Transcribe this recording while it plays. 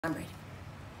I'm ready.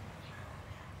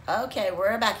 Okay,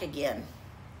 we're back again.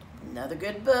 Another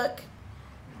good book.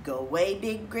 Go Away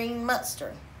Big Green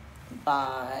Monster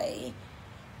by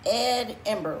Ed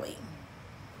Emberley.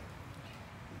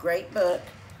 Great book.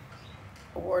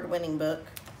 Award-winning book.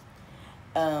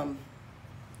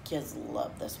 Kids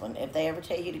love this one. If they ever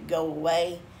tell you to go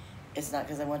away, it's not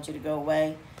because they want you to go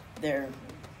away. They're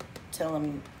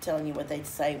telling you what they'd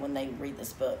say when they read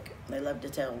this book. They love to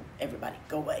tell everybody,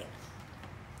 go away.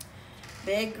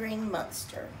 Big Green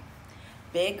Monster.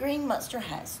 Big Green Monster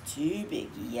has two big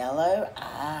yellow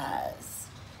eyes.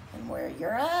 And where are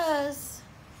your eyes?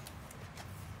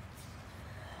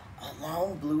 A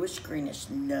long bluish greenish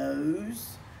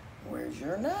nose. Where's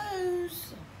your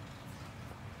nose?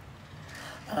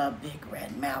 A big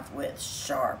red mouth with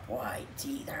sharp white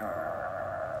teeth.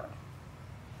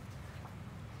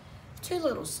 Two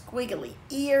little squiggly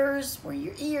ears. Where are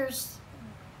your ears?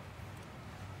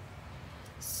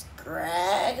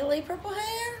 Scraggly purple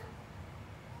hair.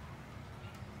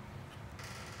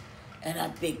 And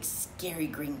a big scary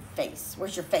green face.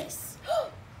 Where's your face?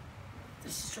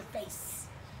 This is your face.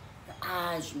 Your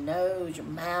eyes, your nose, your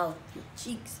mouth, your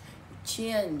cheeks, your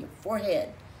chin, your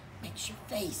forehead. Makes your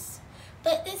face.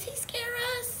 But does he scare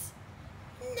us?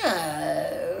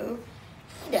 No.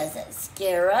 He doesn't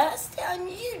scare us. Telling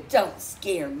you don't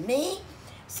scare me.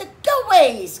 So go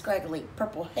away, scraggly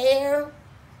purple hair.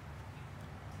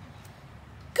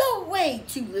 Go away,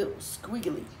 two little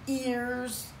squiggly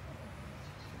ears.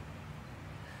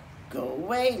 Go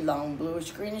away, long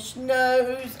bluish greenish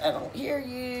nose. I don't hear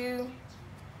you.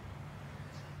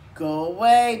 Go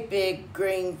away, big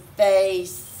green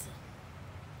face.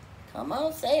 Come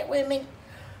on, say it with me.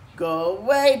 Go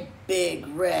away, big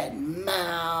red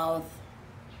mouth.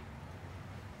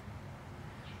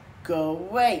 Go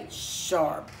away,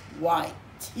 sharp white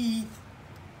teeth.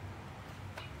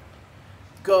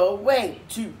 Go away,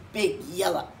 two big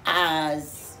yellow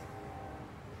eyes.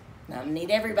 Now I need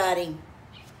everybody.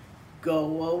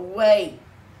 Go away,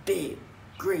 big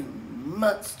green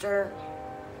monster.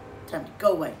 Time to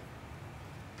go away.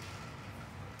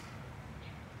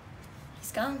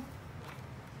 He's gone.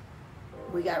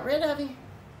 We got rid of him.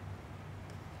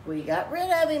 We got rid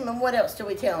of him, and what else do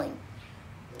we tell him?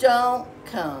 Don't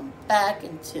come back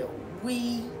until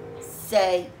we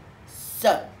say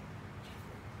so.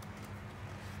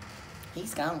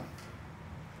 He's gone.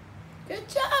 Good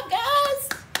job,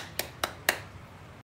 guys.